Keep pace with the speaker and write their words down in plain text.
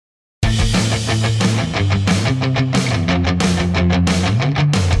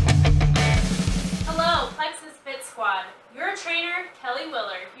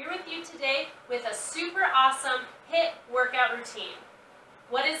with a super awesome HIIT workout routine.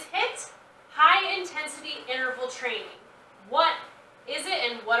 What is HIIT? High intensity interval training. What is it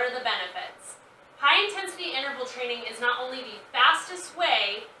and what are the benefits? High intensity interval training is not only the fastest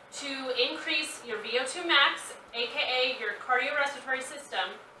way to increase your VO2 max, aka your cardiorespiratory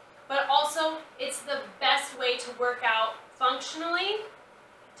system, but also it's the best way to work out functionally,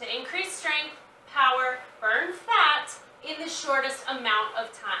 to increase strength, power, burn fat in the shortest amount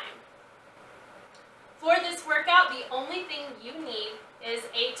of time. For this workout, the only thing you need is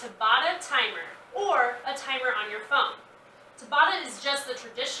a Tabata timer or a timer on your phone. Tabata is just the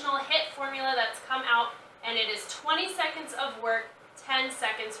traditional HIIT formula that's come out, and it is 20 seconds of work, 10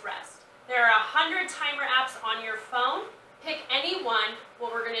 seconds rest. There are 100 timer apps on your phone. Pick any one.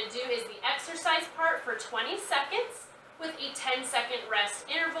 What we're going to do is the exercise part for 20 seconds with a 10-second rest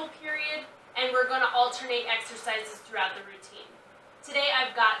interval period, and we're going to alternate exercises throughout the routine. Today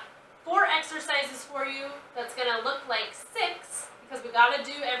I've got 4 exercises for you that's going to look like 6 because we got to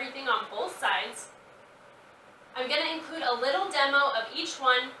do everything on both sides. I'm going to include a little demo of each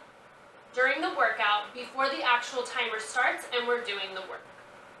one during the workout before the actual timer starts and we're doing the work.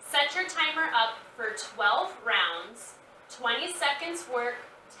 Set your timer up for 12 rounds, 20 seconds work,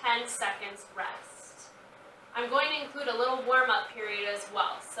 10 seconds rest. I'm going to include a little warm-up period as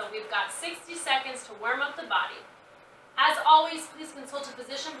well, so we've got 60 seconds to warm up the body. As always, please consult a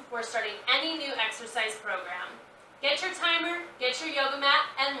physician before starting any new exercise program. Get your timer, get your yoga mat,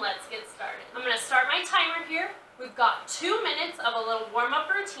 and let's get started. I'm going to start my timer here. We've got 2 minutes of a little warm-up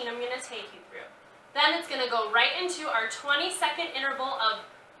routine I'm going to take you through. Then it's going to go right into our 20-second interval of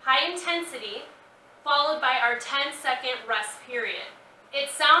high intensity, followed by our 10-second rest period. It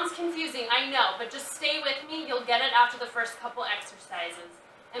sounds confusing, I know, but just stay with me. You'll get it after the first couple exercises.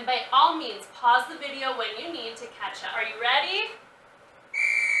 And by all means, pause the video when you need to catch up. Are you ready?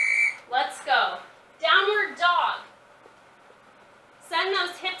 Let's go. Downward dog. Send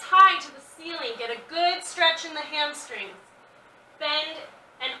those hips high to the ceiling. Get a good stretch in the hamstrings. Bend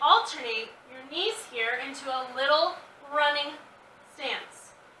and alternate your knees here into a little running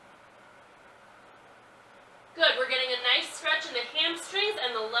stance. Good, we're getting a nice stretch in the hamstrings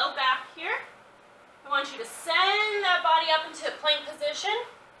and the low back here. I want you to send that body up into a plank position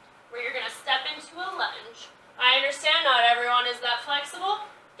where you're going to step into a lunge. I understand not everyone is that flexible.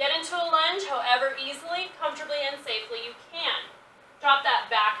 Get into a lunge however easily, comfortably, and safely you can. Drop that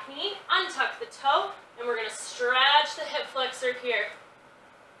back knee, untuck the toe, and we're going to stretch the hip flexor here.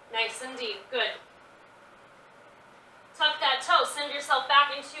 Nice and deep, good. Tuck that toe, send yourself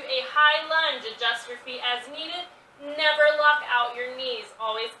back into a high lunge, adjust your feet as needed. Never lock out your knees,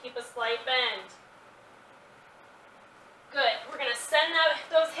 always keep a slight bend. Good, we're going to send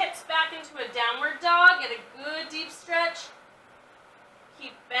those hips back into a downward dog, get a good deep stretch.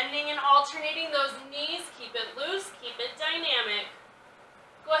 Keep bending and alternating those knees, keep it loose, keep it dynamic.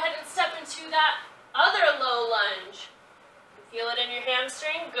 Go ahead and step into that other low lunge. You feel it in your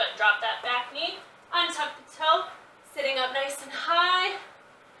hamstring, good, drop that back knee, untuck the toe, sitting up nice and high,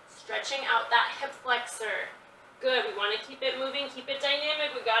 stretching out that hip flexor. Good, we want to keep it moving, keep it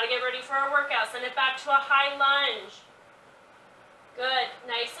dynamic, we got to get ready for our workout, send it back to a high lunge. Good,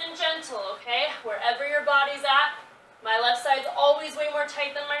 nice and gentle, okay? Wherever your body's at, my left side's always way more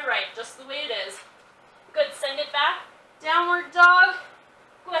tight than my right, just the way it is. Good, send it back, downward dog.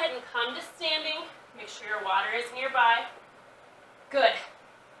 Go ahead and come to standing. Make sure your water is nearby. Good.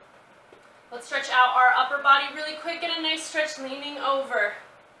 Let's stretch out our upper body really quick. Get a nice stretch leaning over.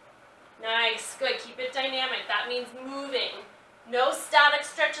 Nice, good, keep it dynamic. That means moving. No static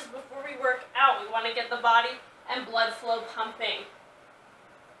stretches before we work out. We want to get the body and blood flow pumping.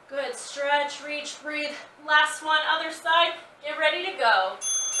 Good, stretch, reach, breathe. Last one, other side. Get ready to go.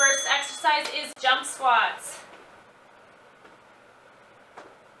 First exercise is jump squats.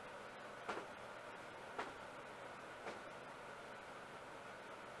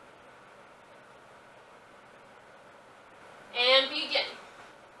 And begin.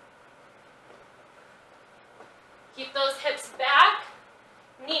 Keep those hips back,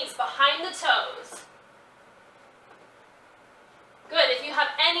 knees behind the toes. Good, if you have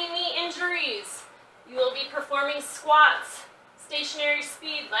any knee injuries, you will be performing squats, stationary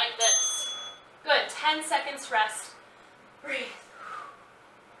speed like this. Good, 10 seconds rest. Breathe.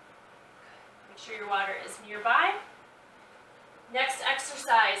 Make sure your water is nearby. Next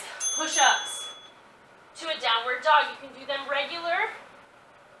exercise, push-ups. To a downward dog. You can do them regular.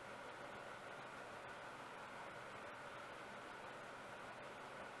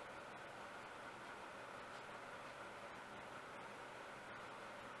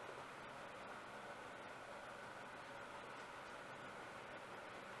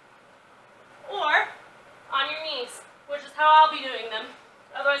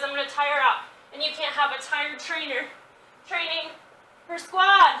 Otherwise, I'm going to tire out. And you can't have a tired trainer training her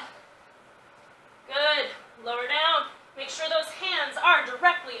squat. Good. Lower down. Make sure those hands are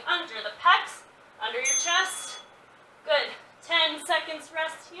directly under the pecs, under your chest. Good. 10 seconds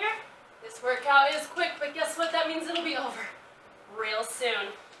rest here. This workout is quick, but guess what? That means it'll be over real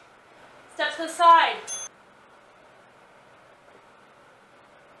soon. Step to the side.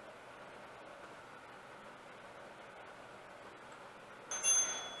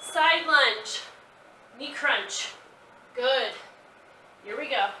 Side lunge. Knee crunch. Good. Here we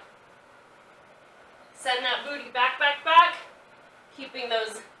go. Send that booty back, back, back. Keeping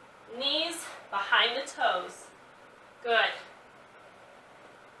those knees behind the toes. Good.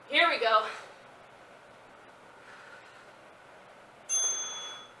 Here we go.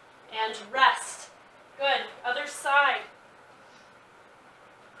 And rest. Good. Other side.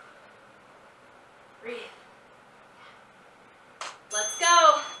 Breathe. Let's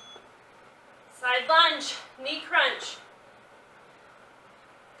go. Side lunge, knee crunch.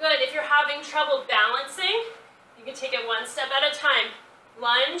 Good. If you're having trouble balancing, you can take it one step at a time.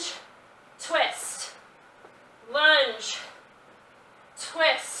 Lunge, twist. Lunge,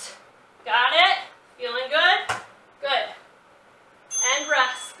 twist. Got it? Feeling good? Good. And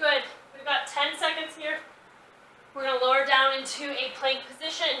rest. Good. We've got 10 seconds here. We're going to lower down into a plank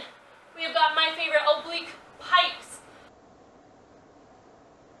position. We have got my favorite oblique pikes.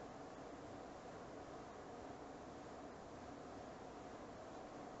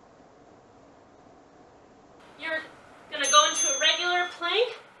 You're going to go into a regular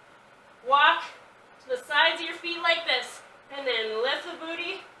plank. Walk to the sides of your feet like this. And then lift the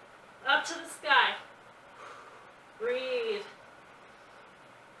booty up to the sky. Breathe.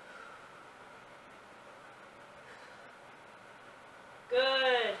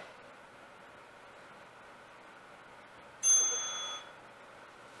 Good.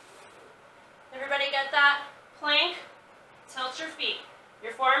 Everybody get that? Plank. Tilt your feet.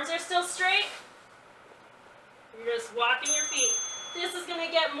 Your forearms are still straight. You're just walking your feet. This is going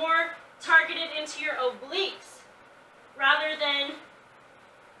to get more targeted into your obliques rather than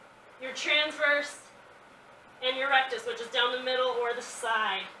your transverse and your rectus, which is down the middle or the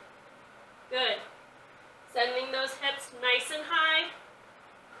side. Good. Sending those hips nice and high.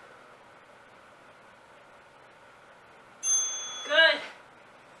 Good.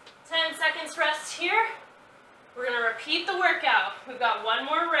 10 seconds rest here. We're going to repeat the workout. We've got one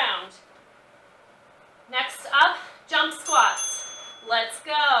more round. Next up, jump squats. Let's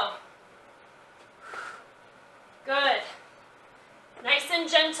go. Good. Nice and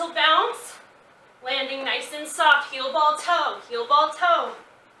gentle bounce. Landing nice and soft. Heel ball toe. Heel ball toe.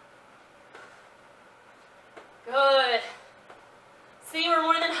 Good. See, we're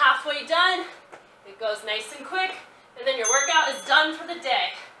more than halfway done. It goes nice and quick, and then your workout is done for the day.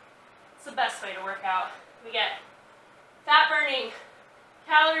 It's the best way to work out. We get fat burning,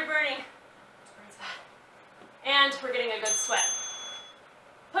 calorie burning, and we're getting a good sweat.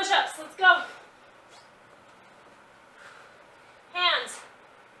 Push-ups, let's go. Hands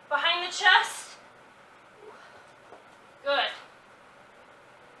behind the chest. Good.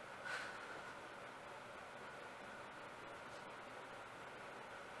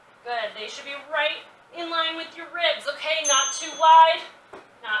 Good. They should be right in line with your ribs, okay? Not too wide,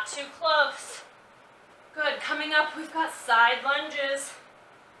 not too close. Good. Coming up, we've got side lunges.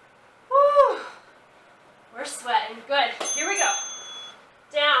 Woo! We're sweating. Good. Here we go.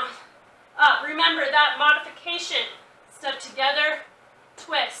 Down, up. Remember that modification. Step together,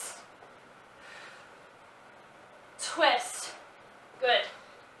 twist. Twist. Good.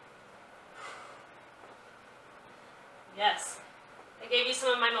 Yes. I gave you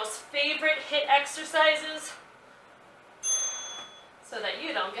some of my most favorite HIIT exercises so that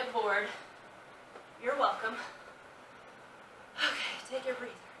you don't get bored. You're welcome. Okay, take your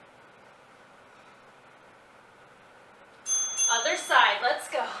breather. Other side, let's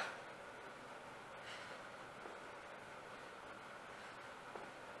go.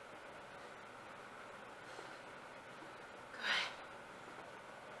 Good.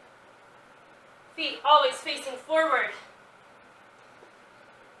 Feet always facing forward.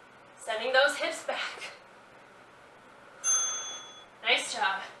 Sending those hips back. Nice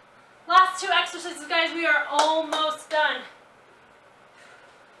job. Last two exercises, guys. We are almost done.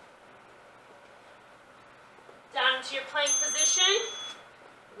 Down into your plank position.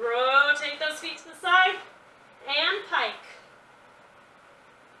 Rotate those feet to the side. And pike.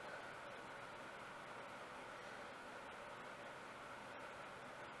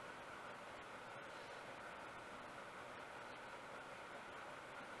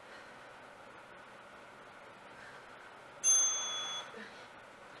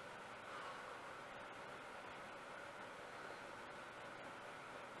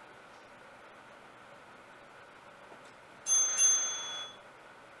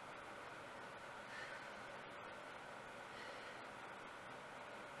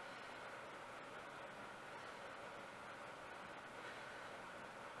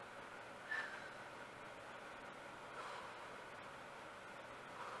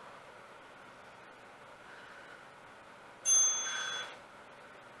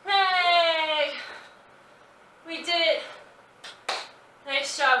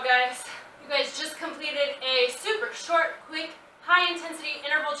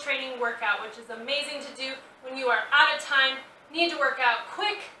 which is amazing to do when you are out of time, need to work out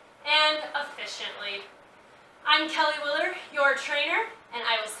quick and efficiently. I'm Kelli Willer, your trainer, and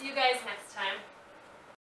I will